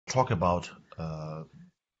talk about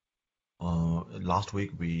last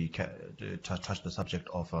week we touched the subject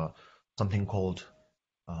of something called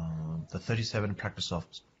the 37 practices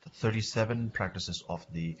of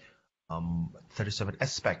the 37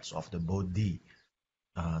 aspects of the Bodhi,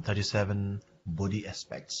 37 Bodhi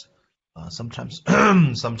aspects, sometimes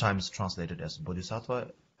sometimes translated as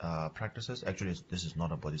Bodhisattva practices. Actually, this is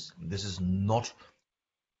not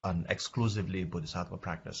an exclusively Bodhisattva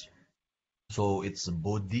practice. So it's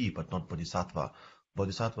Bodhi, but not Bodhisattva.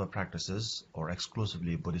 Bodhisattva practices, or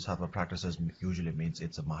exclusively Bodhisattva practices, usually means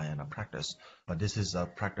it's a Mahayana practice. But this is a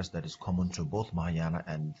practice that is common to both Mahayana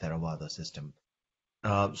and Theravada system.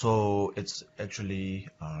 So it's actually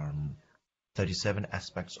 37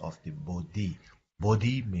 aspects of the Bodhi.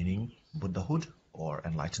 Bodhi meaning Buddhahood or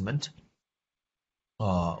enlightenment.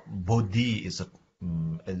 Bodhi is a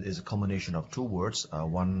combination of two words.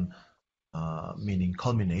 One meaning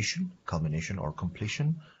culmination or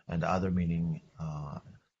completion, and the other meaning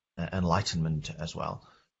enlightenment as well.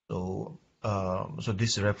 So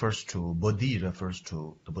this refers to Bodhi, refers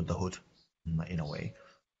to the Buddhahood in a way,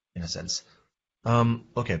 in a sense.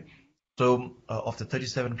 Okay, so of the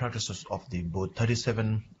 37 practices of the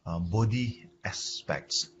 37 Bodhi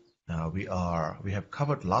aspects, we have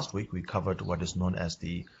covered last week. We covered what is known as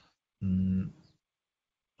the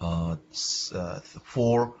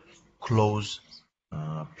 4 close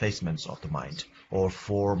placements of the mind, or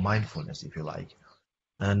 4 mindfulness, if you like,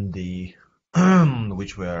 and the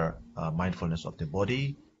which were mindfulness of the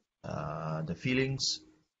body, the feelings,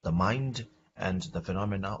 the mind, and the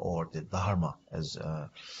phenomena, or the Dharma, as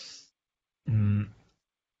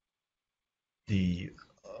the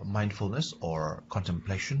mindfulness or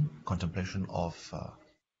contemplation of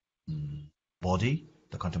body,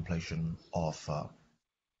 the contemplation of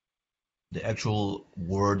the actual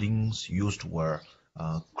wordings used were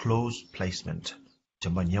close placement,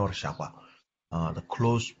 the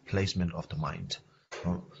close placement of the mind.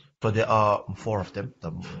 So there are 4 of them.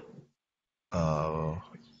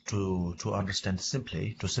 To understand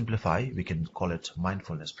simply, to simplify, we can call it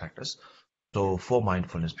mindfulness practice. So 4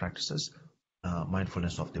 mindfulness practices: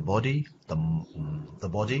 mindfulness of the body,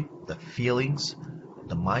 the feelings,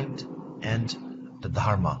 the mind, and the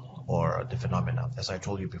Dharma, or the phenomena. As I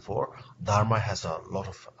told you before, Dharma has a lot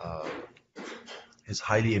of is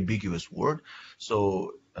highly ambiguous word.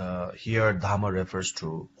 So here Dharma refers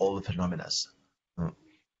to all the phenomena.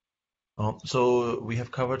 So we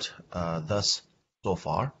have covered thus so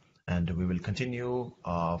far, and we will continue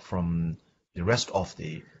from the rest of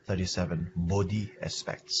the 37 Bodhi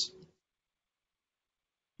aspects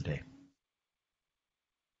today.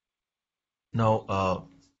 Now,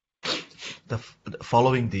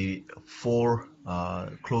 following the 4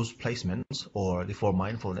 close placements, or the 4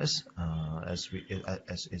 mindfulness, as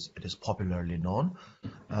it is popularly known,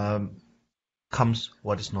 comes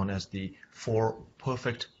what is known as the 4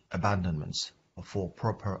 perfect abandonments, or 4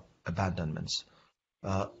 proper abandonments.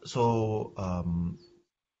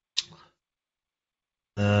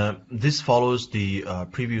 This follows the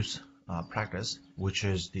previous practice, which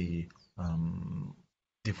is the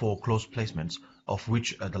 4 close placements, of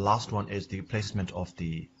which the last one is the placement of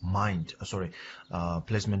the mind. The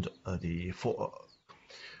 4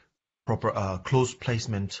 proper close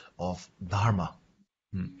placement of Dharma,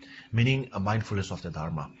 meaning a mindfulness of the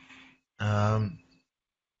Dharma.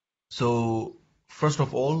 So first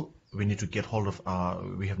of all, we need to get hold of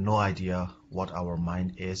we have no idea what our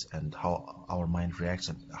mind is, and how our mind reacts,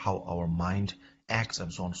 and how our mind acts,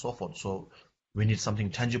 and so on and so forth. So we need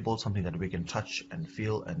something tangible, something that we can touch and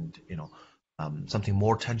feel, and something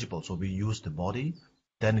more tangible. So we use the body.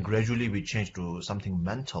 Then gradually we change to something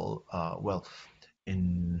mental,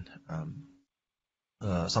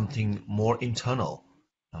 something more internal,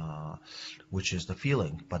 which is the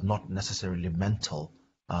feeling, but not necessarily mental.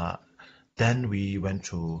 Then we went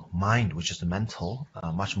to mind, which is the mental,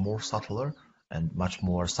 much more subtler, and much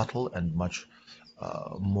more subtle, and much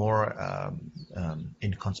more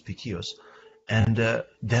inconspicuous. And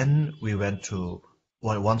then we went to,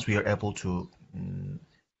 once we are able to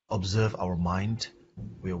observe our mind,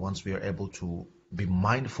 once we are able to be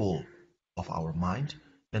mindful of our mind,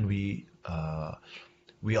 then we are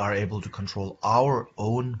able to control our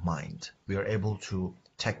own mind. We are able to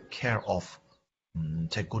take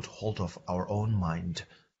good hold of our own mind.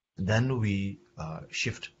 Then we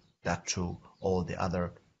shift that to all the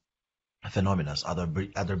other phenomena,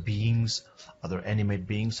 other beings, other animate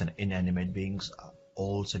beings and inanimate beings,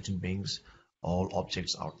 all sentient beings, all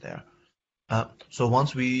objects out there. So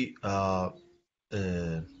once we,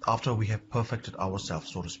 after we have perfected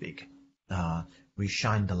ourselves, so to speak, we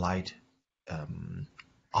shine the light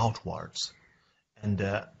outwards, And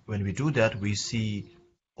when we do that, we see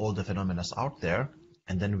all the phenomena out there,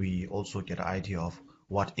 and then we also get an idea of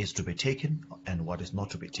what is to be taken and what is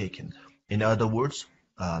not to be taken. In other words,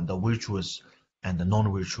 the virtuous and the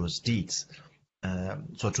non-virtuous deeds.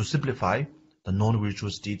 So to simplify, the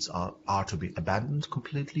non-virtuous deeds are to be abandoned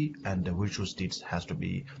completely, and the virtuous deeds has to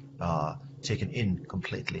be taken in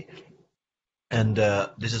completely. And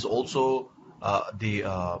this is also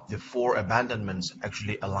the four abandonments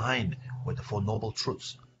actually align with the Four Noble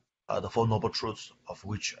Truths. The Four Noble Truths, of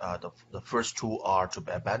which the first two are to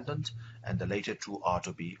be abandoned and the later two are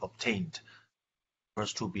to be obtained.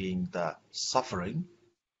 First two being the suffering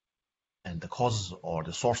and the causes or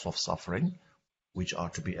the source of suffering, which are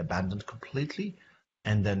to be abandoned completely.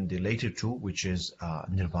 And then the later two, which is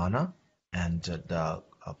nirvana and the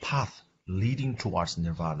path leading towards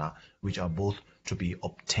nirvana, which are both to be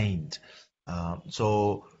obtained.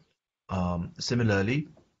 Similarly,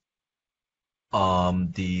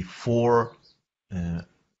 the four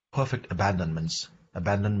perfect abandonments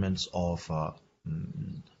of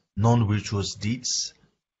non-virtuous deeds,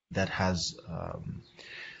 that has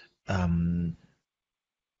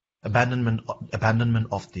abandonment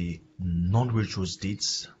of the non-virtuous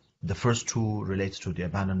deeds. The first two relates to the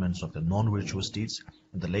abandonments of the non-virtuous deeds,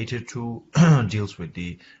 and the later two deals with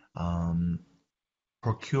the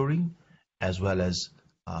procuring as well as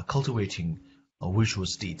cultivating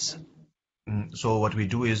virtuous deeds. So what we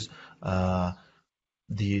do is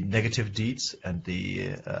the negative deeds and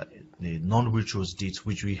the non-virtuous deeds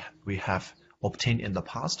which we have obtained in the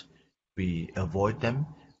past, we avoid them,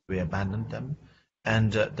 we abandon them,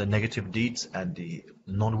 and the negative deeds and the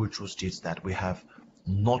non-virtuous deeds that we have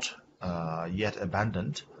not yet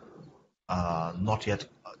abandoned, not yet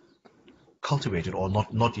cultivated, or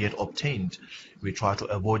not yet obtained, we try to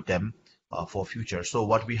avoid them for future. So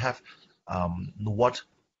what we have, what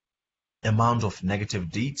amount of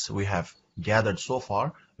negative deeds we have gathered so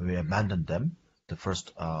far, we abandon them. The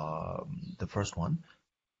first one.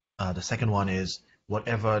 The second one is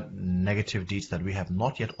whatever negative deeds that we have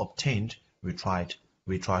not yet obtained, we try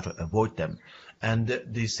to avoid them. And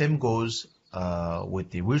the same goes with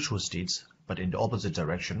the virtuous deeds, but in the opposite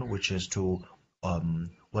direction, which is to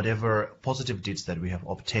whatever positive deeds that we have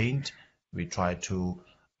obtained, we try to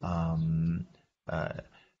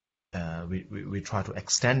we try to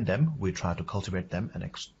extend them, we try to cultivate them and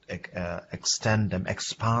extend them,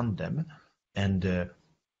 expand them, and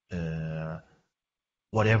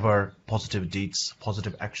whatever positive deeds,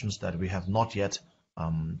 positive actions that we have not yet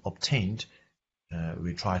obtained,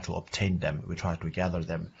 we try to obtain them, we try to gather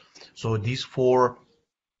them. So these four,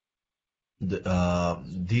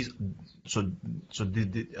 this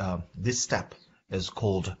step is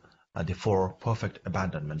called the four perfect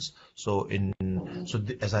abandonments. So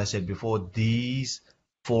as I said before, these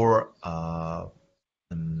four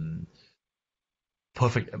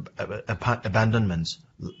perfect abandonments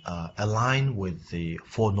align with the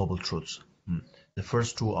Four Noble Truths. The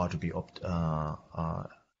first two are to be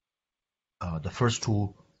the first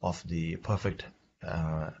two of the perfect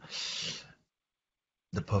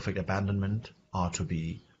abandonment are to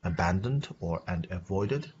be abandoned and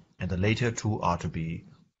avoided, and the later two are to be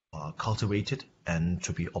cultivated and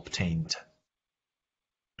to be obtained.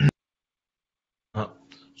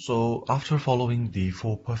 So after following the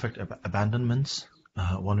four perfect abandonments,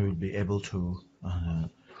 one will be able to.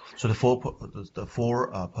 So the four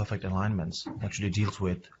perfect alignments actually deals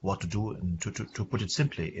with what to do, and to put it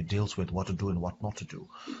simply, it deals with what to do and what not to do.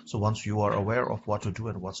 So once you are aware of what to do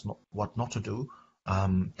and what not to do,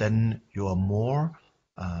 then you are more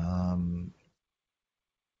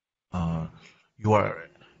you are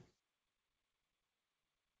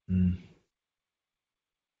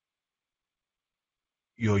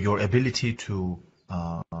your ability to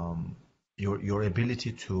your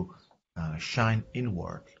ability to shine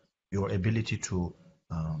inward, your ability to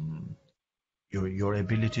your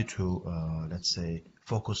ability to let's say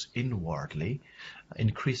focus inwardly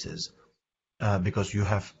increases, because you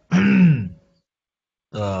have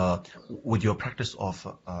with your practice of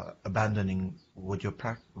abandoning, with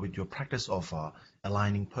your practice of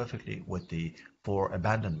aligning perfectly with the four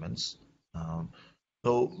abandonments.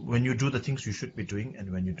 So when you do the things you should be doing,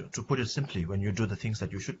 and when you do, to put it simply, when you do the things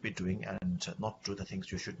that you should be doing and not do the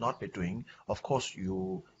things you should not be doing, of course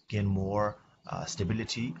you gain more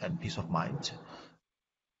stability and peace of mind.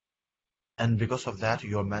 And because of that,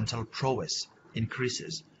 your mental prowess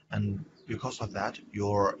increases. And because of that,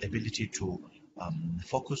 your ability to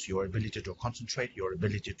focus, your ability to concentrate, your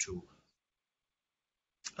ability to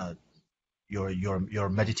your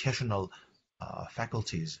meditational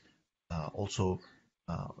faculties also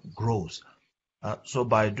grows. So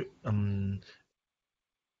by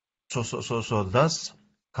So thus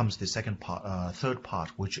comes the second part, third part,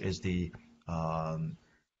 which is the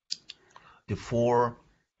four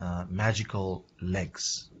magical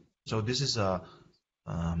legs. So this is a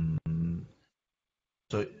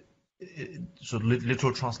so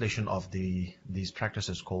literal translation of these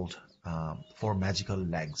practices called four magical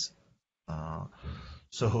legs.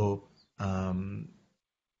 So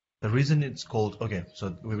the reason it's called, okay,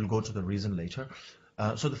 so we will go to the reason later.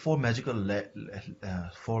 So the four magical legs.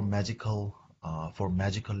 The four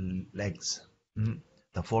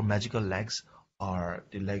magical legs are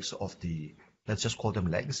the legs of the, let's just call them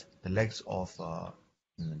legs. The legs of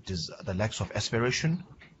the legs of aspiration,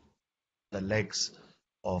 the legs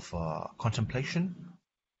of contemplation,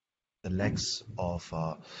 the legs of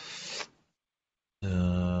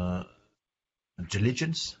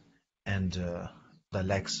diligence, and the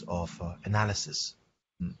legs of analysis.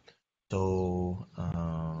 So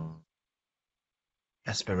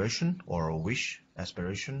aspiration or wish,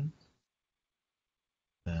 aspiration,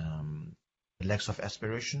 the legs of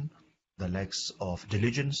aspiration, the legs of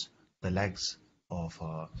diligence, the legs of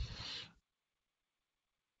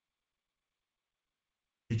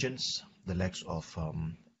diligence, the legs of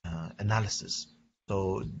analysis.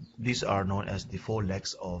 So these are known as the four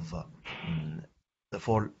legs of the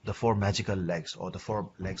four magical legs, or the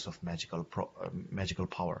four legs of magical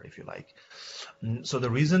power, if you like. So the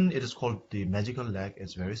reason it is called the magical leg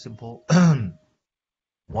is very simple.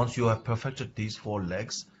 Once you have perfected these four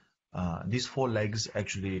legs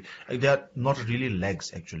actually, they are not really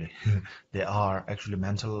legs actually. They are actually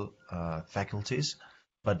mental faculties.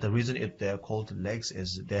 But the reason they are called legs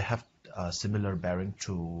is they have a similar bearing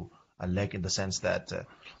to a leg, in the sense that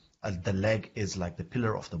the leg is like the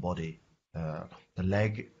pillar of the body.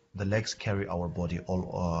 The legs carry our body.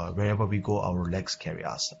 All wherever we go, our legs carry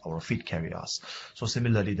us, our feet carry us. So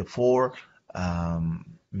similarly, the four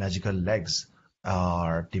magical legs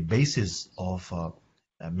are the basis of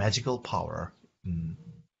magical power.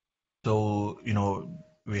 So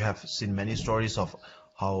we have seen many stories of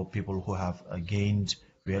how people who have gained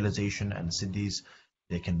realization and siddhis,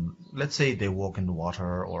 they can, let's say, they walk in the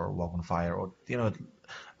water or walk on fire, or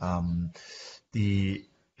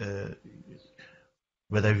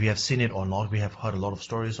whether we have seen it or not, we have heard a lot of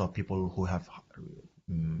stories of people who have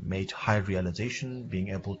made high realization, being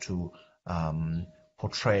able to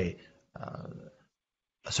portray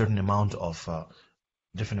a certain amount of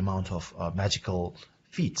different amount of magical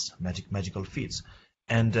feats, magical feats.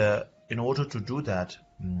 And in order to do that,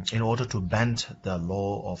 in order to bend the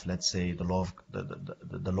law of, let's say, the law of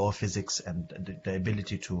the law of physics, and the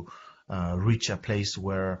ability to reach a place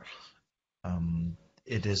where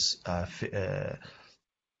it is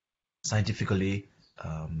scientifically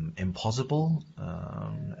impossible,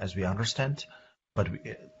 as we understand, but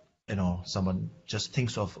someone just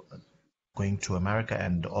thinks of going to America,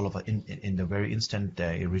 and all of it in the very instant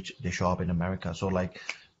they show up in America. So like,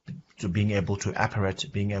 to being able to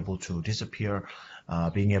apparate, being able to disappear,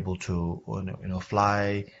 being able to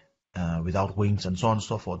fly without wings, and so on and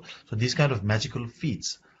so forth. So these kind of magical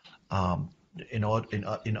feats, in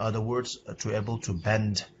other words, to able to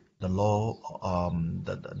bend the law,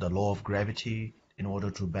 the law of gravity, in order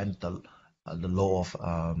to bend the law of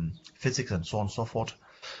physics, and so on and so forth.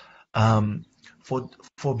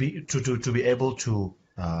 To be able to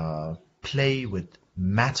play with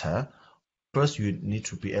matter, first you need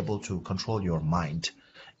to be able to control your mind.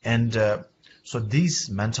 And so these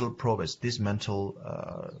mental progress, these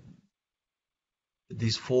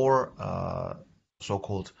four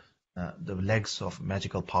so-called the legs of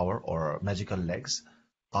magical power, or magical legs,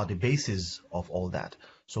 are the basis of all that.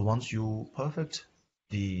 So once you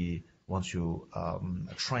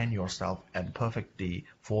train yourself and perfect the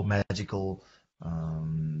four magical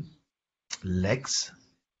legs.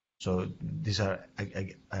 So these are,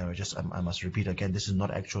 I must repeat again, this is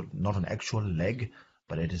not an actual leg,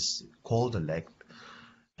 but it is called a leg.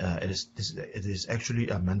 It is actually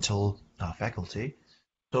a mental faculty.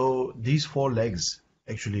 So these four legs,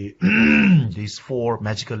 actually, these four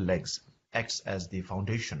magical legs, acts as the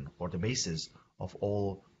foundation or the basis of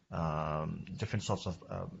all different sorts of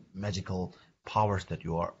magical powers that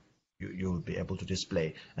you will be able to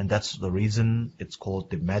display. And that's the reason it's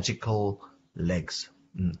called the magical legs,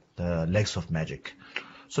 the legs of magic.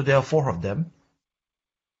 So there are four of them.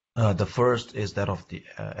 The first is that of the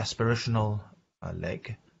aspirational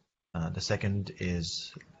leg. The second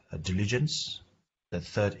is diligence. The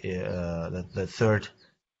third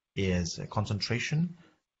is concentration.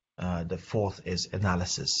 The fourth is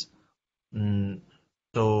analysis.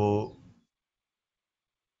 So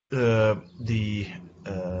the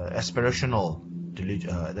aspirational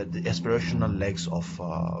legs of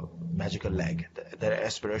magical leg, the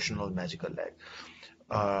aspirational magical leg,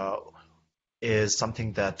 is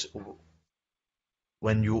something that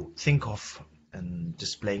when you think of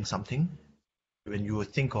displaying something, when you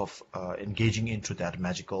think of engaging into that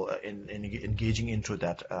magical, engaging into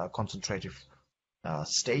that contemplative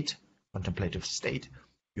state,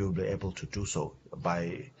 you'll be able to do so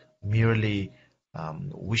by merely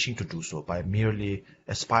wishing to do so, by merely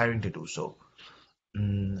aspiring to do so.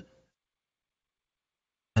 And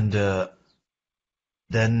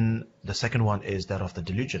then the second one is that of the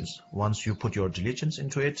diligence. Once you put your diligence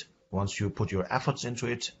into it, once you put your efforts into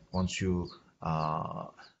it, once you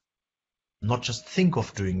not just think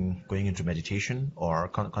of going into meditation or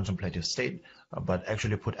contemplative state, but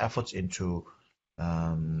actually put efforts into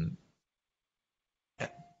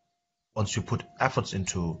once you put efforts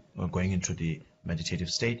into going into the meditative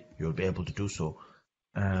state, you'll be able to do so.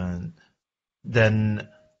 And then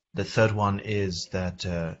the third one is that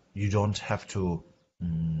you don't have to,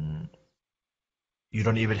 you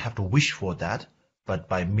don't even have to wish for that, but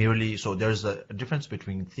by merely, so there's a difference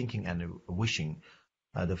between thinking and wishing.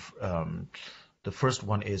 The first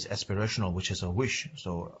one is aspirational, which is a wish.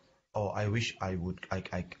 So, oh, I wish I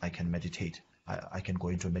can meditate. I can go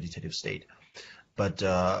into a meditative state. But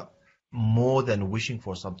more than wishing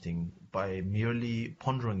for something, by merely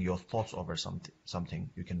pondering your thoughts over something,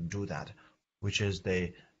 you can do that, which is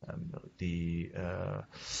what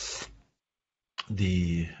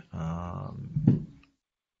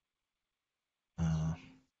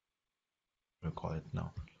do we call it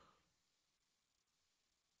now?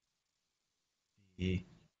 The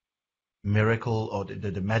miracle, or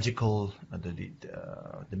the magical,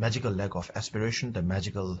 the magical leg of aspiration, the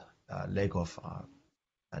magical leg of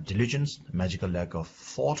diligence, the magical leg of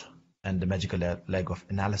thought, and the magical leg of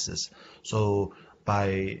analysis. So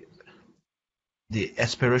by the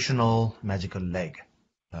aspirational magical leg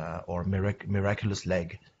or miraculous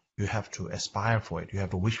leg, you have to aspire for it, you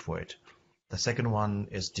have to wish for it. The second one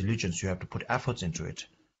is diligence, you have to put efforts into it.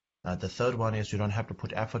 The third one is you don't have to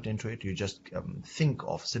put effort into it, you just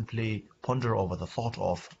simply ponder over the thought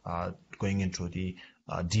of going into the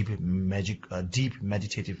deep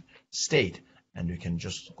meditative state, and you can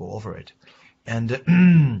just go over it. And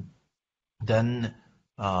then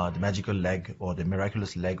the magical leg, or the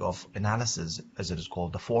miraculous leg of analysis, as it is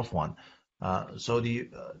called, the fourth one. So the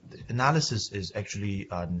analysis is actually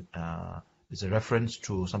is a reference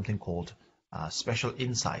to something called special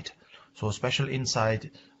insight. So special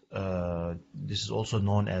insight, this is also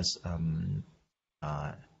known as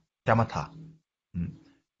Shamatha.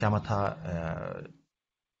 Shamatha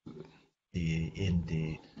in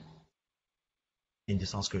the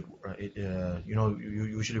Sanskrit,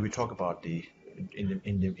 usually we talk about in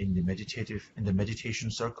the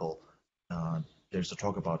meditation circle. There's a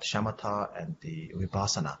talk about shamatha and the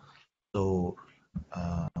vipassana. So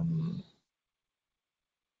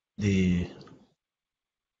the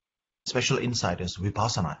special insight is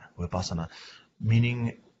vipassana,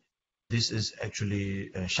 meaning this is actually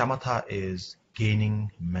shamatha is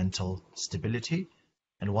gaining mental stability,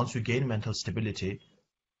 and once you gain mental stability,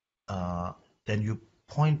 then you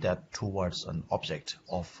point that towards an object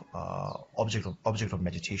of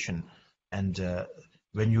meditation, and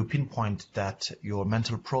when you pinpoint that your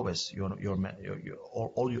mental prowess,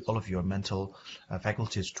 all of your mental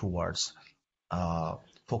faculties towards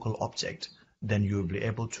focal object, then you'll be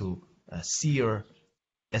able to sear,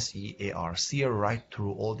 S-E-A-R, sear right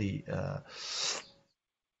through all the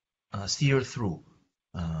sear through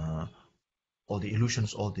all the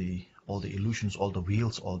illusions, all the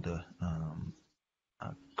wheels, all the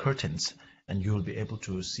curtains, and you will be able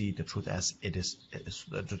to see the truth as it is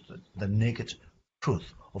the naked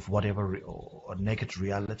truth of whatever, or naked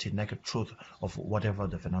reality, naked truth of whatever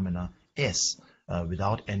the phenomena is,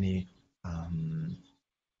 without any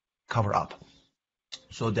cover up.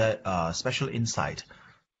 So that special insight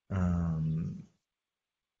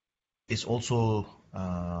is also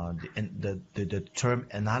the term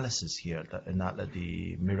analysis here,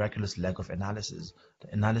 the miraculous leg of analysis.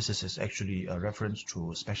 The analysis is actually a reference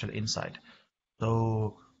to special insight.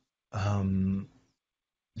 So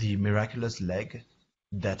the miraculous leg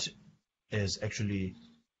that is actually,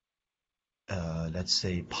 let's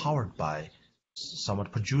say, powered by,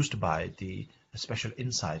 somewhat produced by the special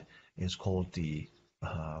insight, is called the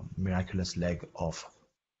miraculous leg of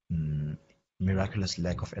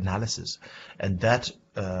analysis. And that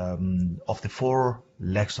of the four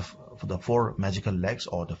magical legs,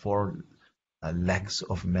 or the four legs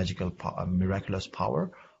of miraculous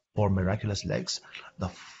power, four miraculous legs, the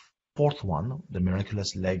fourth one, the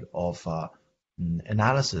miraculous leg of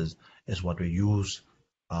analysis, is what we use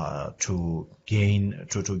to gain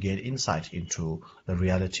insight into the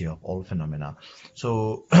reality of all phenomena.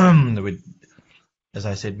 So, as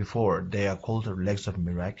I said before, they are called the legs of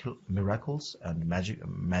miracles and magic,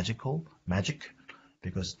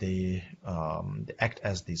 because they act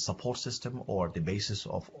as the support system or the basis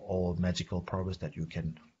of all magical powers that you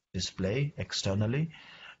can display externally.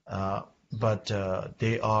 But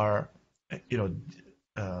they are, they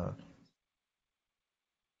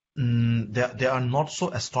are not so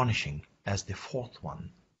astonishing as the fourth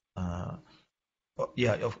one.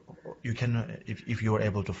 Yeah, you can, if you are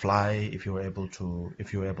able to fly, if you are able to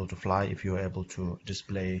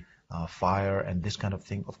display fire and this kind of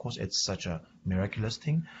thing. Of course, it's such a miraculous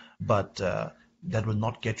thing, but that will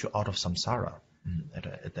not get you out of samsara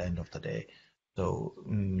at the end of the day. So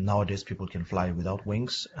nowadays people can fly without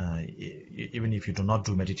wings. Even if you do not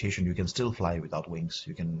do meditation, you can still fly without wings.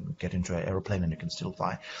 You can get into an aeroplane and you can still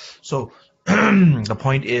fly. So the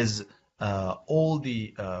point is, all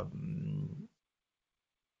the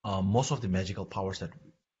most of the magical powers that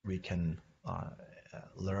we can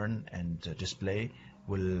learn and display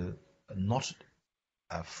will not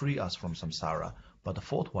free us from samsara. But the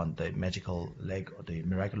fourth one, the magical leg, or the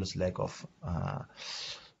miraculous leg of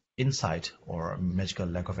insight, or magical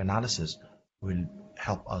leg of analysis, will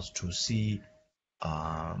help us to see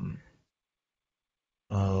the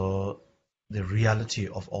reality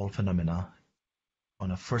of all phenomena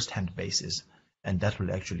on a first-hand basis, and that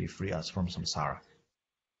will actually free us from samsara.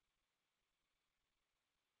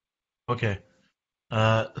 Okay.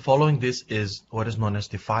 Following this is what is known as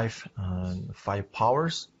the five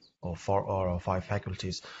powers, or five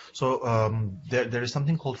faculties. So there is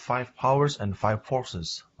something called five powers and five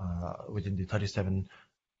forces within the 37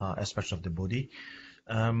 aspects of the body.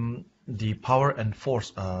 The power and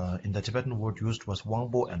force in the Tibetan word used was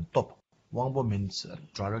wangbo and top. Wangbo means,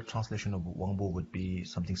 direct translation of wangbo would be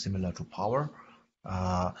something similar to power,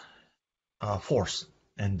 force,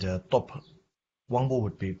 and top. Wangbo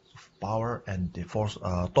would be power, and the force,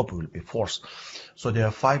 top will be force. So there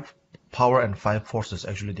are five power and five forces.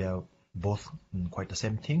 Actually, they are both quite the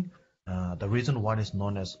same thing. The reason one is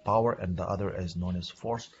known as power and the other is known as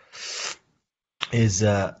force is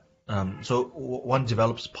so one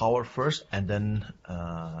develops power first, and then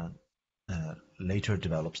later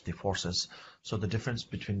develops the forces. So the difference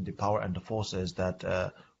between the power and the force is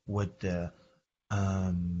that with the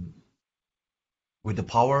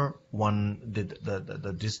power,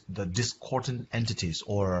 the discordant entities,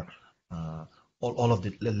 or all of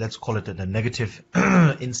the, let's call it the negative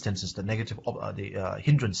instances, the negative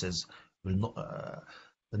hindrances will not,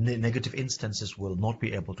 the negative instances will not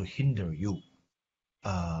be able to hinder you.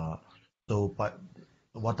 So, but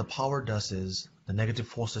what the power does is the negative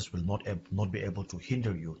forces will not be able to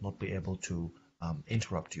hinder you, not be able to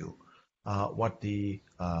interrupt you. What the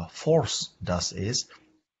force does is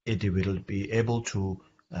it will be able to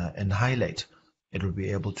annihilate. It will be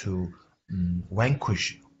able to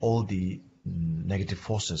vanquish all the negative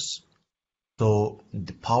forces. So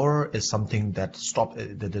the power is something that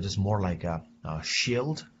that is more like a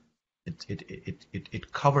shield.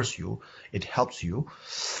 It covers you. It helps you.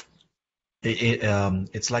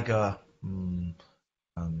 It's like a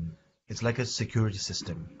security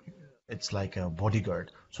system. It's like a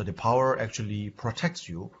bodyguard. So the power actually protects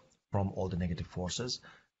you from all the negative forces.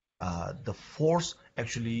 The force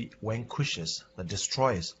actually vanquishes, that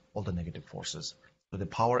destroys all the negative forces. So the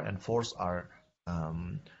power and force are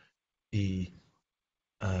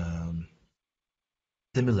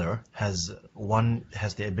similar. One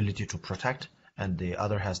has the ability to protect, and the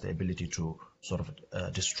other has the ability to sort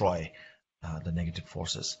of destroy the negative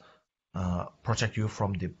forces, protect you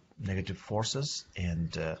from the negative forces,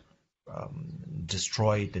 and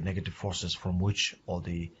destroy the negative forces from which all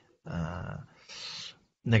the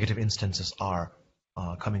negative instances are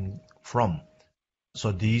coming from.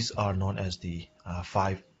 So these are known as the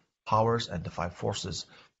five powers and the five forces.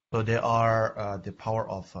 So they are the power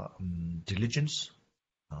of diligence,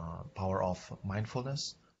 power of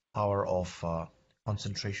mindfulness, power of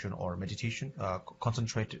concentration or meditation,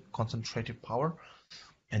 concentrative power,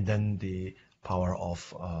 and then the power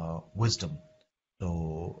of wisdom.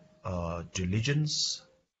 So diligence,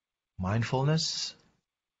 mindfulness,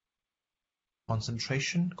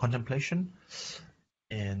 concentration, contemplation,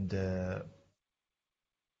 and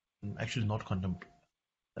actually not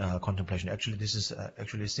contemplation. Actually, this is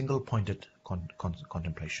actually single-pointed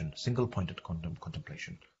contemplation. Single-pointed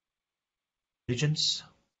contemplation. Diligence,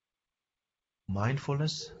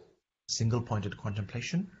 mindfulness, single-pointed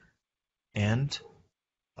contemplation, and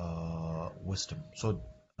wisdom. So,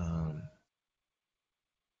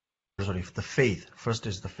 sorry, the faith. First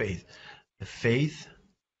is the faith. The faith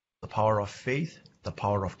the power of faith, the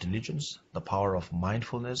power of diligence, the power of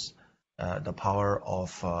mindfulness, the power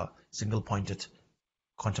of single-pointed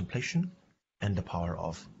contemplation, and the power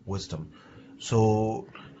of wisdom. So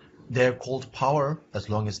they're called power as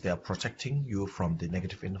long as they are protecting you from the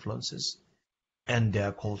negative influences, and they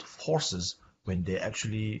are called forces when they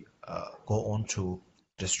actually go on to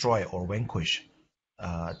destroy or vanquish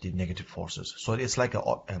the negative forces. So it's like the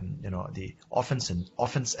offense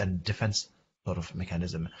and defense sort of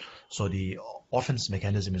mechanism. So the offense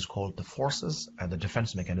mechanism is called the forces, and the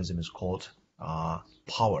defense mechanism is called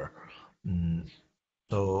power.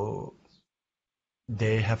 So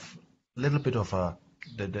they have a little bit of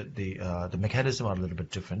the mechanism are a little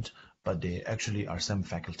bit different, but they actually are same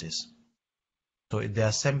faculties. So there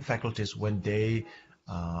are same faculties when they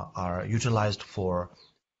are utilized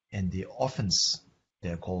in the offense, they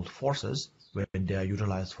are called forces. When they are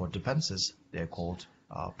utilized for defenses, they are called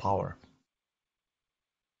power.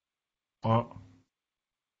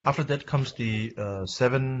 After that comes the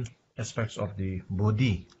 7 aspects of the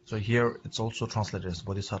Bodhi. So here it's also translated as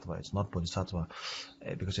Bodhisattva. It's not Bodhisattva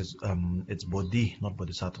because it's Bodhi, not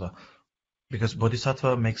Bodhisattva. Because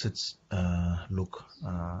Bodhisattva makes it look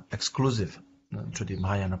exclusive to the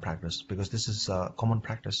Mahayana practice, because this is a common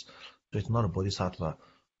practice, so it's not a Bodhisattva.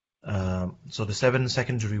 So the 7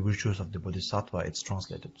 secondary virtues of the Bodhisattva, it's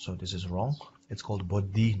translated. So this is wrong. It's called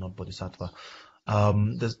Bodhi, not Bodhisattva.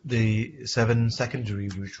 The 7 secondary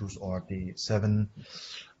virtues, or the 7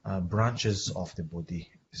 branches of the Bodhi,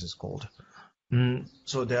 this is called.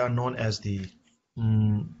 So they are known as the.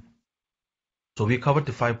 So we covered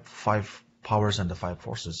the five powers and the 5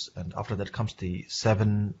 forces, and after that comes the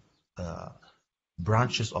 7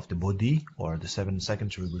 branches of the Bodhi, or the 7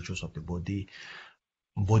 secondary virtues of the Bodhi.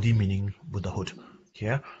 Bodhi meaning Buddhahood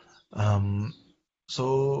here.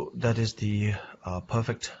 So that is the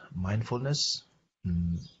perfect mindfulness.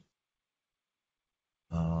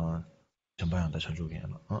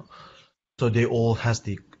 So they all has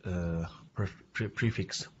the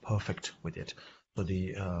prefix perfect with it. So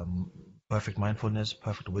the perfect mindfulness,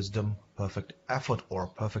 perfect wisdom, perfect effort, or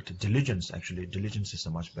perfect diligence. Actually, diligence is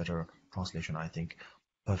a much better translation, I think.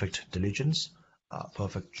 Perfect diligence,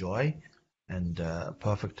 perfect joy, and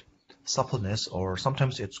perfect suppleness, or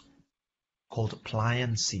sometimes it's called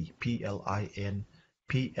pliancy, P-L-I-A-N-C-Y,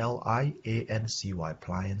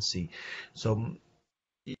 pliancy. So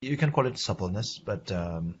you can call it suppleness, but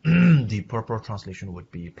the proper translation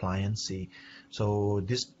would be pliancy. So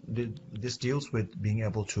this deals with being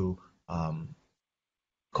able to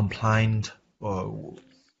comply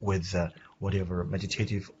with whatever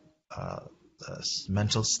meditative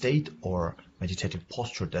mental state or meditative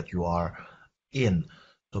posture that you are in.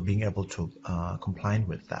 So being able to comply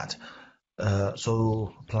with that.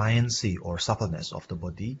 So pliancy or suppleness of the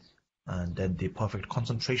body, and then the perfect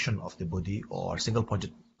concentration of the body, or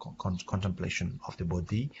single-pointed contemplation of the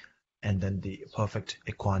body, and then the perfect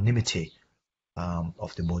equanimity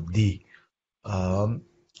of the body.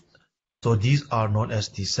 So these are known as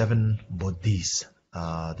the 7 bodhis,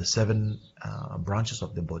 the 7 branches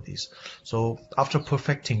of the bodhis. So after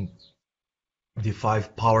perfecting the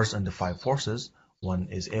 5 powers and the 5 forces, one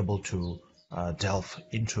is able to delve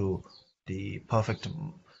into the perfect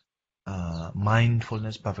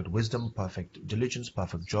mindfulness, perfect wisdom, perfect diligence,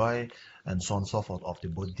 perfect joy, and so on and so forth of the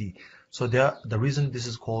Bodhi. So the reason this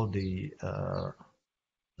is called the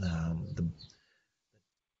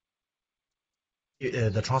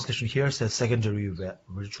translation here says secondary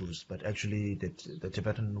virtues, but actually the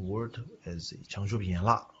Tibetan word is Changzhu,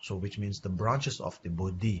 so which means the branches of the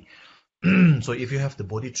Bodhi. So if you have the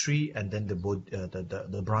Bodhi tree, and then the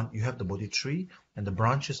branch, you have the Bodhi tree, and the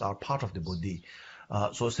branches are part of the Bodhi.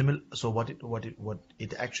 So what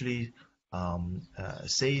it actually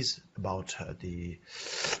says about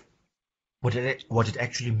what it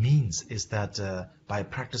actually means is that by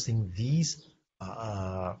practicing these,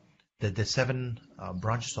 the 7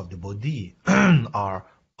 branches of the Bodhi are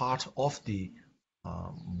part of the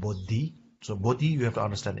Bodhi. So Bodhi, you have to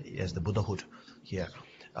understand as the Buddhahood here.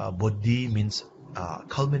 Bodhi means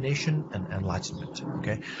culmination and enlightenment.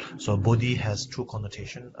 Okay, so Bodhi has 2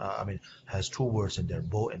 connotation. Has 2 words in there,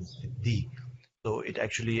 Bo and Di. So it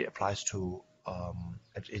actually applies to.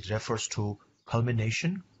 It refers to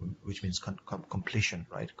culmination, which means completion,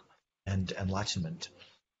 right, and enlightenment.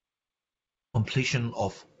 Completion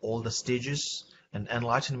of all the stages, and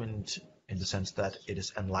enlightenment in the sense that it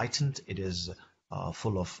is enlightened. It is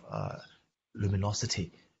full of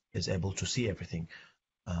luminosity. Is able to see everything.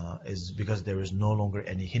 Is because there is no longer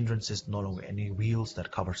any hindrances, no longer any wheels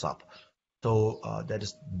that covers up. So that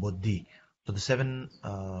is Bodhi. So the 7,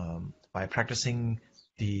 by practicing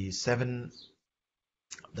the 7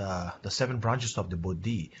 the 7 branches of the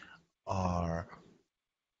Bodhi are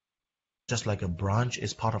just like a branch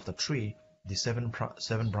is part of the tree. The seven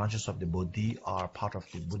branches of the Bodhi are part of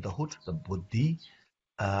the Buddhahood, the Bodhi,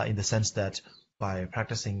 in the sense that by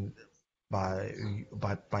practicing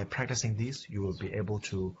these, you will be able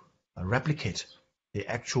to replicate the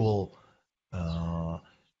actual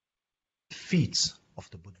feats of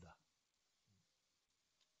the Buddha.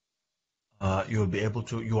 You will be able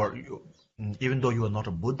to. Even though you are not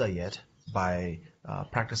a Buddha yet, by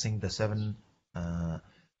practicing the 7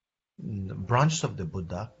 branches of the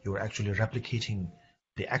Buddha, you are actually replicating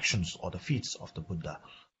the actions or the feats of the Buddha.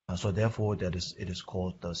 So therefore, it is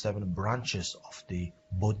called the 7 branches of the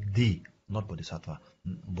Bodhi, not Bodhisattva,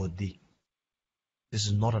 Bodhi. This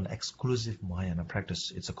is not an exclusive Mahayana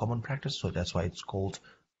practice. It's a common practice, so that's why it's called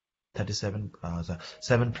 37, the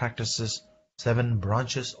 7 practices, 7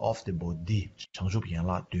 branches of the Bodhi.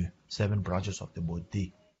 7 branches of the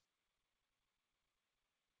Bodhi.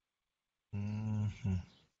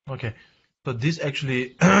 Okay, so this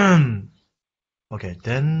actually, okay,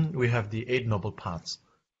 then we have the 8 noble paths.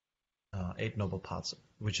 8 noble paths,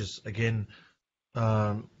 which is again,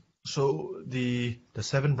 so the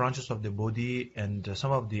 7 branches of the Bodhi and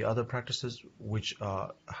some of the other practices which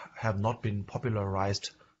have not been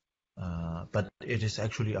popularized, but it is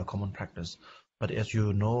actually a common practice. But as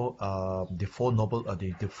you know,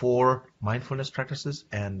 the 4 mindfulness practices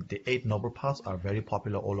and the 8 noble paths are very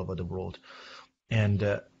popular all over the world.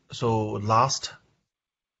 And so last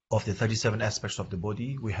of the 37 aspects of the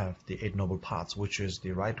Bodhi, we have the 8 noble paths, which is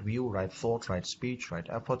the right view, right thought, right speech, right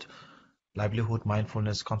effort, livelihood,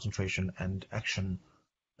 mindfulness, concentration, and action.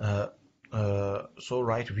 So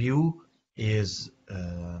right view is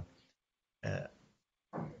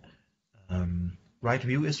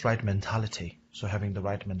right mentality. So having the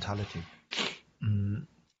right mentality.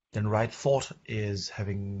 Then right thought is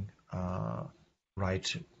having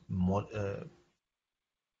right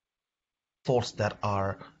thoughts that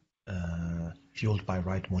are fueled by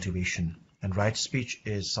right motivation. And right speech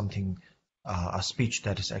is something, a speech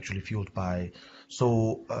that is actually fueled by.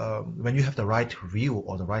 So when you have the right view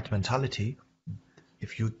or the right mentality,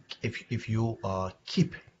 if you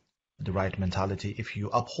keep the right mentality, if you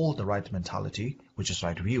uphold the right mentality, which is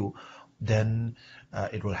right view, then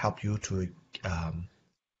it will help you to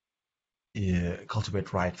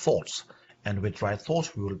cultivate right thoughts. And with right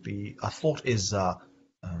thoughts, a thought is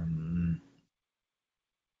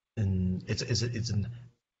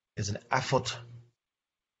it's an effort.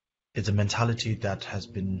 It's a mentality that has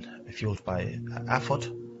been fueled by effort.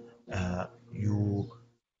 You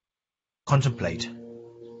contemplate.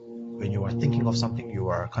 When you are thinking of something, you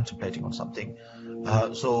are contemplating on something.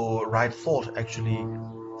 So right thought actually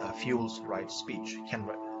fuels right speech.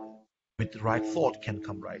 With right thought can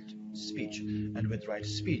come right speech. And with right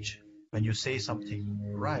speech, when you say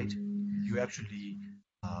something right, you actually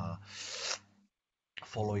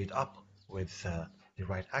follow it up with the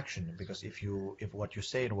right action. Because if what you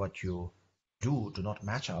say and what you do not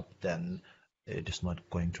match up, then it is not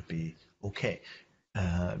going to be okay.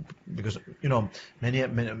 Because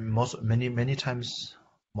many times,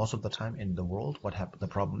 most of the time in the world, the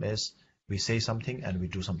problem is we say something and we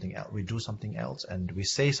do something else. We do something else, and we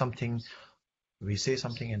say something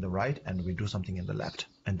in the right and we do something in the left,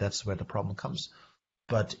 and that's where the problem comes.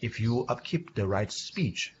 But if you upkeep the right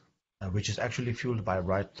speech, which is actually fueled by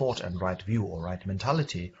right thought and right view or right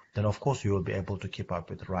mentality, then of course you will be able to keep up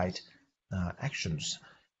with right actions.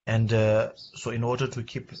 And so in order to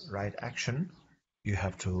keep right action, you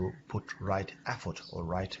have to put right effort or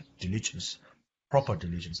right diligence, proper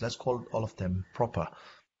diligence. Let's call all of them proper.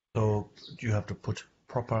 So you have to put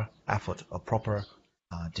proper effort or proper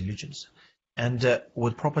diligence. And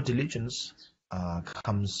with proper diligence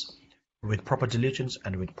with proper diligence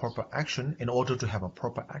and with proper action. In order to have a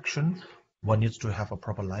proper action, one needs to have a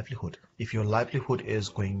proper livelihood. If your livelihood is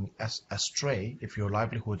going astray, if your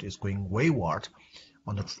livelihood is going wayward,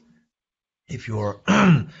 if your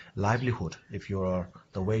livelihood,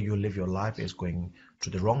 the way you live your life is going to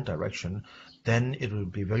the wrong direction, then it will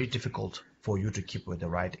be very difficult for you to keep with the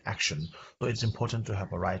right action. So it's important to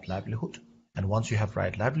have a right livelihood. And once you have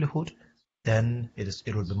right livelihood, then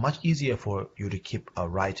it will be much easier for you to keep a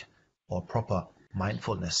right or proper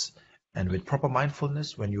mindfulness. And with proper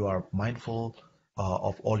mindfulness, when you are mindful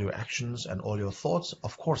of all your actions and all your thoughts,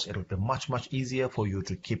 of course, it will be much, much easier for you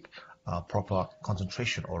to keep proper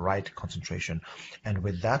concentration or right concentration. And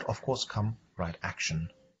with that, of course, come right action.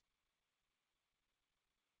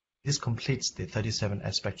 This completes the 37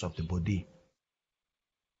 aspects of the Bodhi.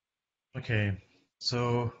 Okay,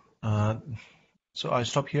 so I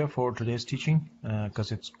stop here for today's teaching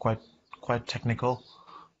because it's quite technical.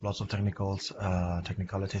 lots of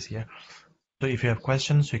technicalities here. So if you have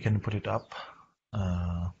questions, you can put it up,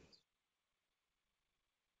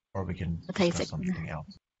 or we can discuss something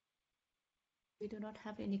else. We do not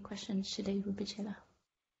have any questions today, Rinpoche.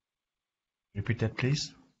 Repeat that,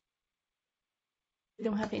 please. We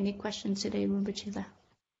don't have any questions today, Rinpoche.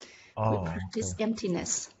 Oh, We practice okay.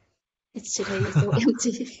 emptiness. Today is so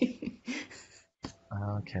empty.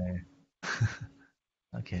 Okay.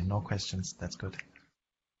 Okay, no questions. That's good.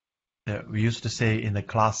 Yeah, we used to say in the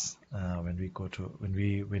class when we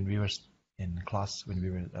were in class, when we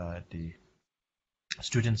were the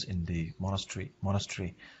students in the monastery,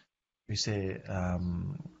 we say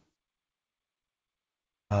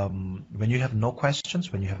when you have no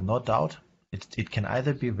questions, when you have no doubt, it can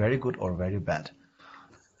either be very good or very bad.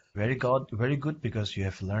 Very good because you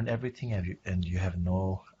have learned everything and you have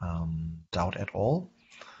no doubt at all.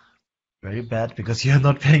 Very bad because you are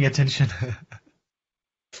not paying attention.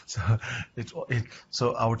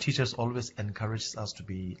 So our teachers always encourages us to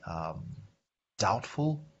be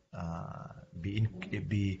doubtful, be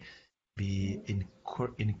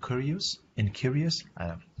curious.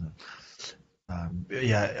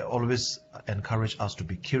 Always encourage us to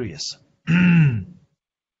be curious.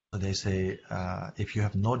 So they say if you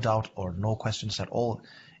have no doubt or no questions at all,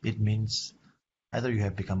 it means either you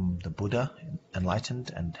have become the Buddha,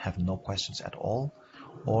 enlightened, and have no questions at all,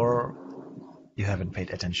 or you haven't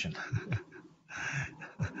paid attention.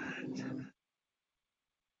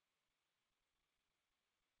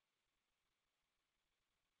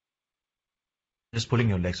 Just pulling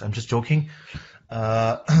your legs. I'm just joking.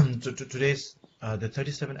 Today's the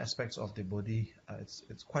 37 aspects of the body.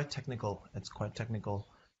 It's quite technical.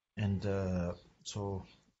 And so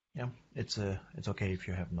yeah, it's okay if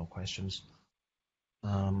you have no questions.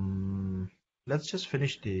 Let's just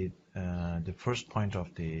finish the first point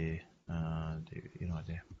of the.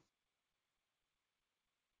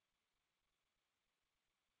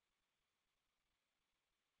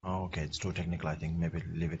 Oh, okay, it's too technical. I think maybe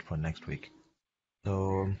leave it for next week.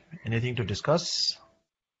 So, anything to discuss,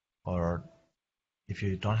 or if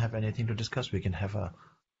you don't have anything to discuss, we can have a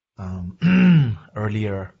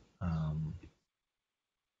earlier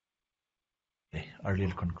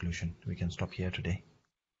conclusion. We can stop here today.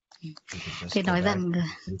 Thì nói rằng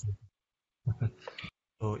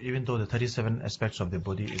so even though the 37 aspects of the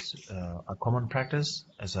body is a common practice,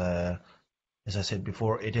 as I said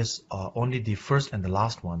before, it is only the first and the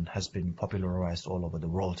last one has been popularized all over the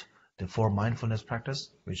world. The 4 mindfulness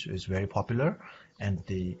practice, which is very popular, and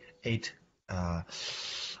the 8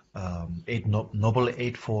 noble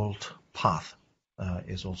eightfold path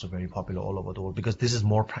is also very popular all over the world, because this is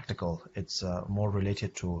more practical. It's more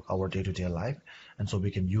related to our day-to-day life, and so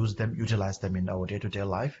we can utilize them in our day-to-day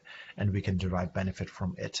life, and we can derive benefit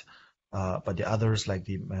from it. But the others, like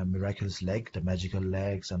the miraculous leg, the magical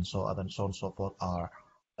legs, and so on and so forth, are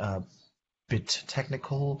a bit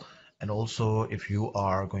technical. And also, if you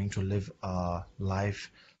are going to live a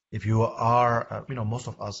life, if you are, most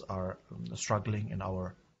of us are struggling in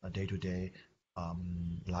our day-to-day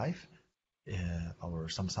life, our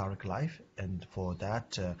samsaric life, and for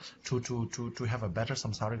that, to have a better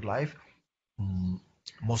samsaric life,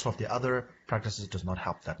 most of the other practices does not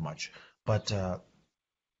help that much. But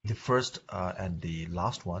the first and the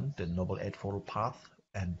last one, the Noble Eightfold Path,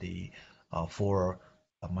 and the 4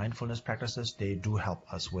 mindfulness practices, they do help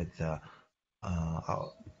us with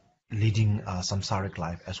leading samsaric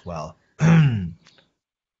life as well.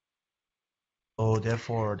 So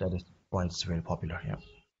therefore, that is why it's very popular here.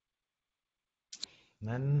 And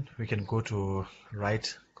then we can go to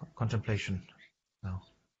right contemplation now.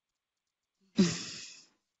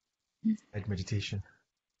 Right meditation.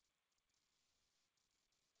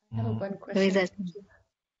 I have one question.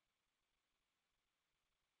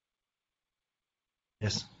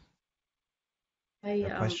 Yes. I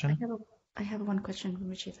have one question,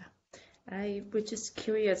 Rinpoche. I was just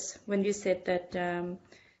curious when you said that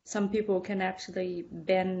some people can actually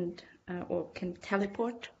bend or can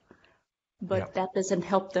teleport, but that doesn't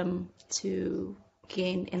help them to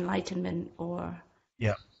gain enlightenment or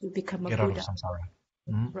to become a Buddha. Out of samsara.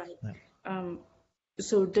 Mm-hmm. Right. Yeah.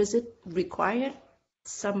 So does it require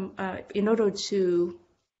some, in order to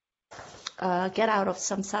get out of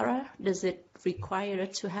samsara, does it require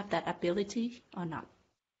to have that ability or not?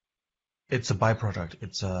 It's a byproduct.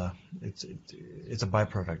 It's a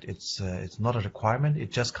byproduct. It's not a requirement.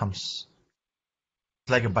 It just comes.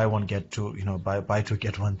 It's like a buy one get two. Buy two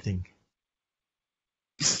get one thing.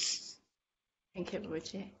 Thank you,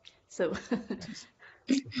 Rinpoche. So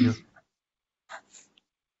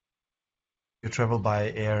you travel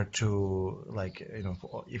by air to, like,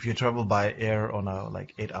 if you travel by air on a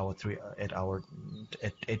like 10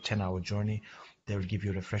 hour journey, they will give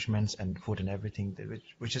you refreshments and food and everything,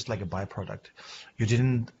 which is like a byproduct. You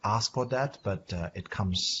didn't ask for that, but it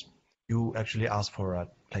comes. You actually ask for a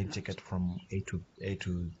plane ticket from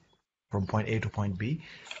point A to point B,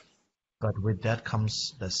 but with that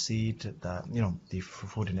comes the seat, the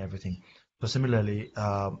food and everything. So similarly,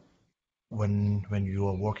 when you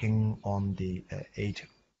are working on the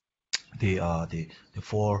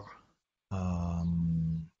four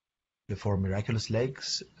miraculous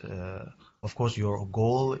legs, of course your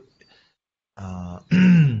goal,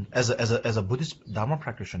 as a Buddhist Dharma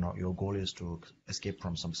practitioner, your goal is to escape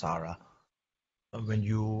from samsara. When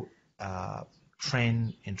you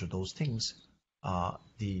train into those things,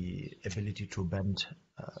 the ability to bend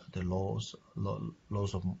the laws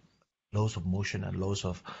of motion and laws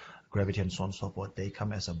of gravity and so on and so forth, they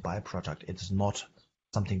come as a byproduct. It is not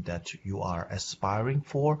something that you are aspiring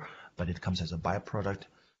for, but it comes as a byproduct.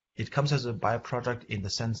 It comes as a byproduct in the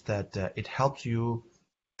sense that it helps you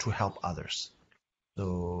to help others.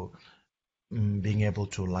 So being able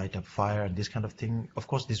to light up fire and this kind of thing, of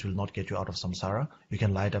course, this will not get you out of samsara. You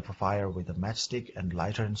can light up a fire with a matchstick and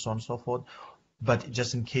lighter and so on and so forth. But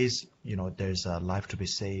just in case, there's a life to be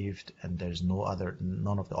saved and there's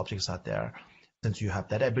none of the objects are there, since you have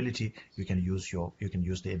that ability, you can use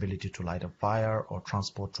the ability to light a fire or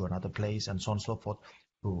transport to another place and so on and so forth,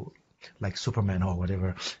 to like Superman or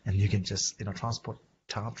whatever, and you can just transport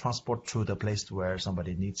to the place where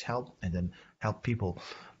somebody needs help and then help people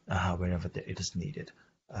wherever it is needed.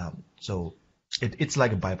 So it's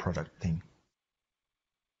like a byproduct thing.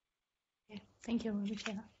 Okay. Thank you,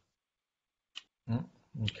 Rinpoche.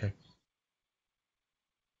 Okay.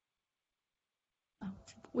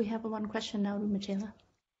 We have one question now, Rinpoche.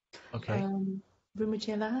 Okay.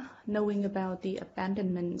 Rinpoche, knowing about the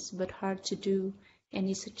abandonments but hard to do,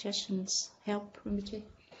 any suggestions help, Rinpoche?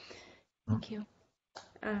 Thank you.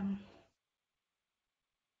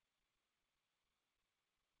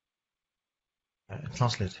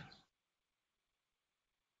 Translate.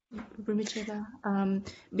 Rinpoche,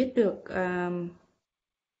 biết được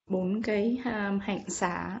 4 cái hạnh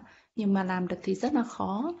xả nhưng mà làm được thì rất là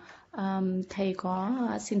khó. Thầy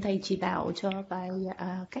xin thầy chỉ đạo cho vài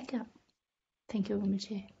cách ạ. Thank you,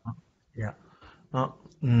 Rinpoche. Yeah.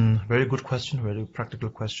 Very good question, very practical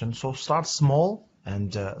question. So start small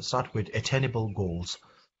and start with attainable goals.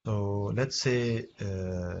 So let's say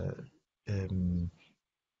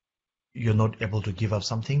you're not able to give up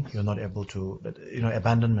something, you're not able to,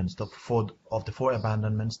 abandonments. The four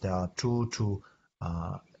abandonments, there are 2 to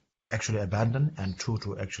actually abandon and 2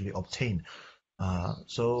 to actually obtain.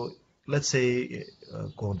 So let's say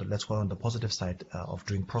let's go on the positive side of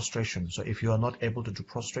doing prostration. So if you are not able to do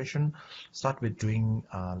prostration, start with doing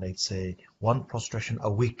let's say 1 prostration a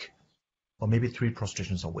week, or maybe 3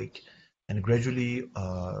 prostrations a week, and gradually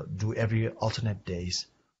do every alternate days,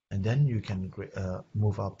 and then you can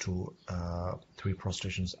move up to 3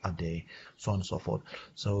 prostrations a day, so on and so forth.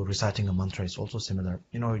 So reciting a mantra is also similar.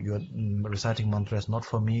 You're reciting mantras not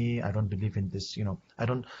for me. I don't believe in this. I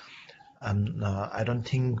don't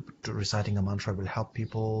think reciting a mantra will help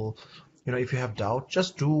people. If you have doubt,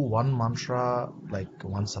 just do 1 mantra like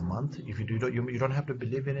once a month. If you don't have to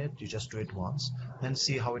believe in it. You just do it once and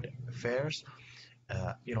see how it fares.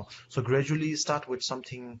 So gradually start with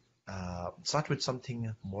something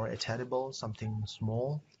more attainable, something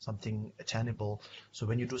small, something attainable. So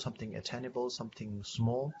when you do something attainable, something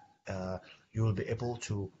small, you will be able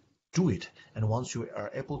to do it. And once you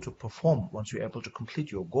are able to perform, once you're able to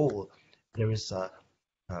complete your goal, there is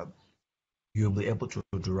you'll be able to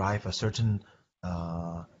derive a certain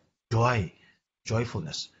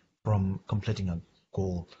joyfulness from completing a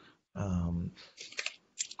goal,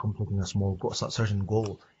 completing a small goal, certain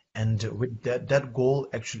goal. And with that goal,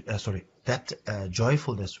 actually, that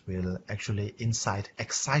joyfulness will actually incite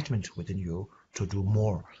excitement within you to do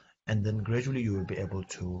more, and then gradually you will be able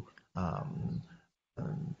to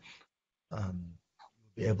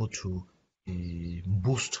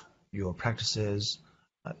boost your practices,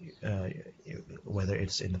 whether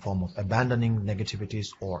it's in the form of abandoning negativities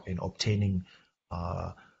or in obtaining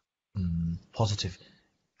positive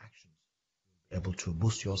actions. You'll be able to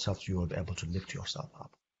boost yourself. You will be able to lift yourself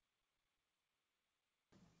up.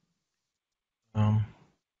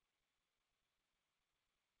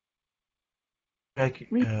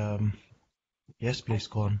 Yes, please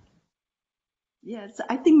go on. Yes,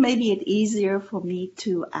 I think maybe it's easier for me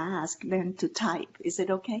to ask than to type. Is it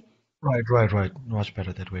okay? Right. Much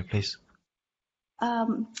better that way, please.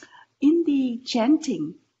 In the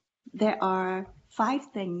chanting, there are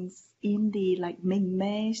 5 things in the like Minh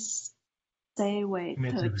Mê Sewe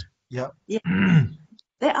Third. Yeah. Yeah.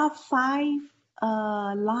 There are 5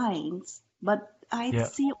 lines, but I Yeah.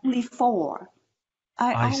 see only 4.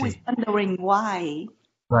 I I always see. wondering why.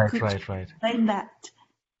 Right. Could you explain that?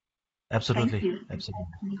 Absolutely. Thank you.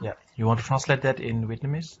 Absolutely. Yeah. You want to translate that in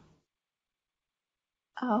Vietnamese?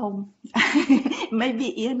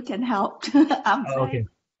 Maybe Ian can help. I'm Okay.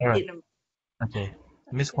 very All right. in Okay.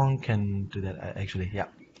 Miss Huang can do that actually. Yeah.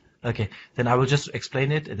 Okay. Then I will just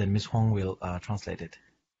explain it, and then Miss Huang will translate it.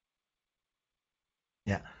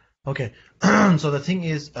 Yeah. Okay. So the thing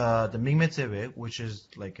is, the Mingme Tsewe, which is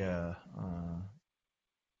like a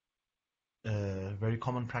very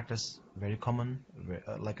common practice,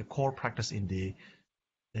 like a core practice in the.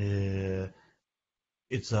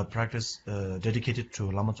 It's a practice dedicated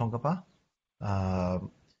to Lama Tsongkhapa,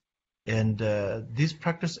 and this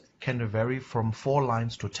practice can vary from 4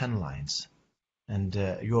 lines to 10 lines. And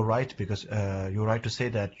you're right, because you're right to say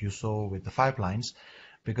that you saw with the 5 lines,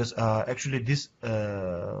 because actually this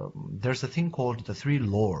there's a thing called the 3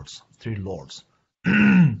 lords.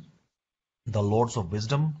 The lords of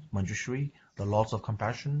wisdom, Manjushri, the lords of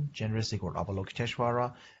compassion, Generosity or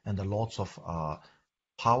Avalokiteshvara, and the lords of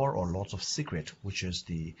power or lords of secret, which is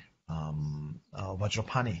the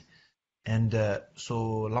Vajrapani. And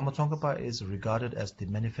so Lama Tsongkhapa is regarded as the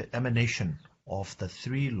emanation of the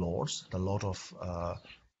 3 lords, the lord of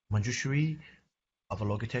Manjushri,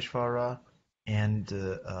 Avalokiteshvara, and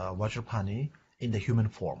Vajrapani in the human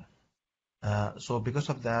form. So because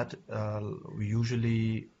of that, we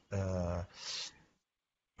usually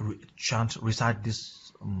recite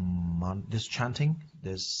this chanting,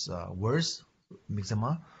 this verse,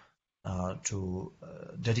 Mixama, to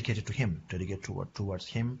dedicate it to him, dedicate towards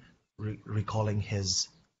him, recalling his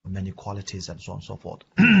many qualities and so on and so forth.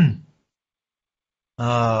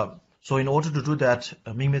 So in order to do that,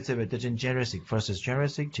 Mingme first is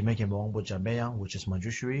Generesic, which is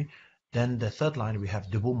Manjushri. Then the 3rd line we have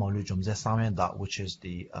Debu Malu Jomze Samyanda, which is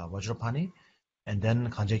the Vajrapani. And then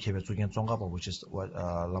Kanje Kebe Tsugen Tsongkhapa, which is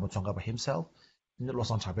Lama Tsongkhapa himself.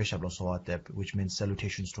 Which means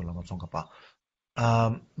salutations to Lama Tsongkhapa.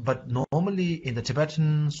 But normally in the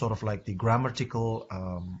Tibetan sort of like the grammatical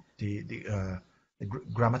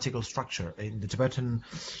grammatical structure in the Tibetan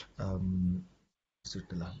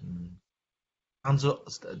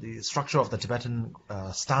the structure of the Tibetan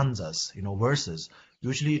stanzas, verses,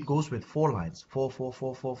 usually it goes with 4 lines,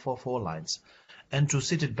 four lines. And to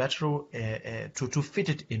sit it better, to fit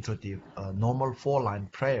it into the normal 4-line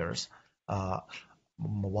prayers,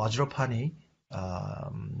 Vajrapani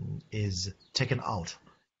is taken out,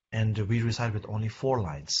 and we recite with only 4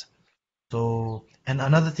 lines. So, and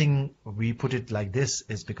another thing we put it like this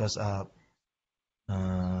is because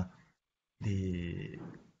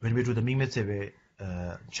when we do the Mingme Tsewe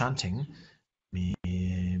chanting,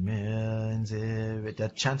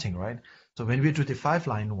 that chanting, right? So when we do the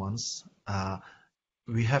 5-line ones,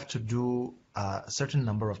 we have to do a certain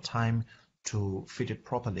number of time to fit it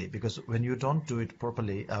properly, because when you don't do it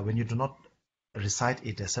properly, when you do not recite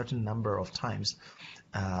it a certain number of times,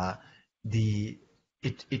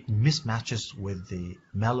 it mismatches with the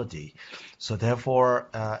melody. So therefore,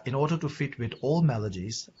 in order to fit with all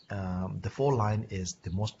melodies, the 4-line is the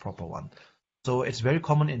most proper one. So it's very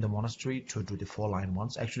common in the monastery to do the 4-line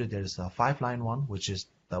ones. Actually, there is a 5-line one, which is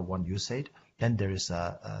the one you said. Then there is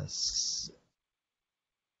a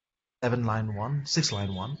 7-line one,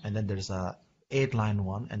 6-line one, and then there is a 8-line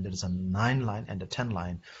one, and there is a 9-line and a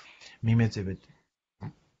 10-line. Mimetsivit.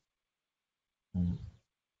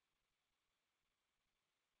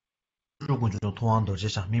 통한도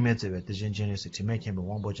제상 미메제베 대전전에서 지메케베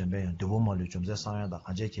왕보전베 두보말이 좀제 상야다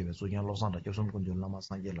가제케베 소견 로산다 교som군들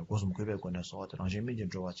라마상게라 고슴 괴베고네 소아들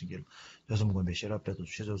안심민진 조와치길 교som군베 셰라페도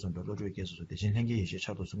최저선도 로주에게서 대신 행기 예시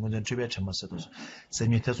차도 순간전 주베 참마세도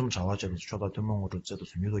세미 태숨 자와제도 초다 도몽으로 제도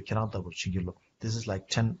수미도 기란다고 치길로. This is like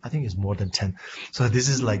 10, I think it's more than 10. So this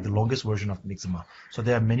is like the longest version of Mixema. So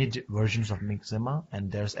there are many versions of Mixema,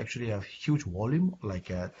 and there's actually a huge volume,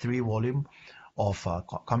 like a 3-volume of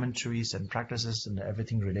commentaries and practices and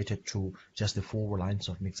everything related to just the 4 lines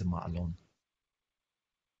of Mixema alone.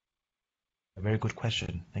 A very good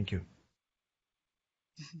question. Thank you.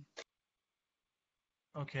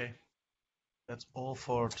 Okay, that's all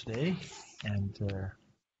for today, and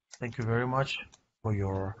thank you very much for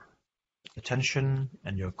your attention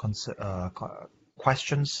and your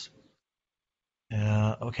questions.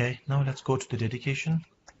 Okay, now let's go to the dedication,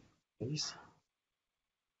 please.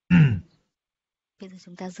 Bây giờ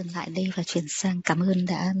chúng ta dừng lại đây và chuyển sang cảm ơn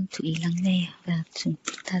đã chú ý lắng nghe, và chúng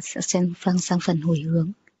ta sẽ sang phần hồi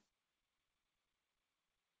hướng.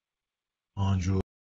 Anju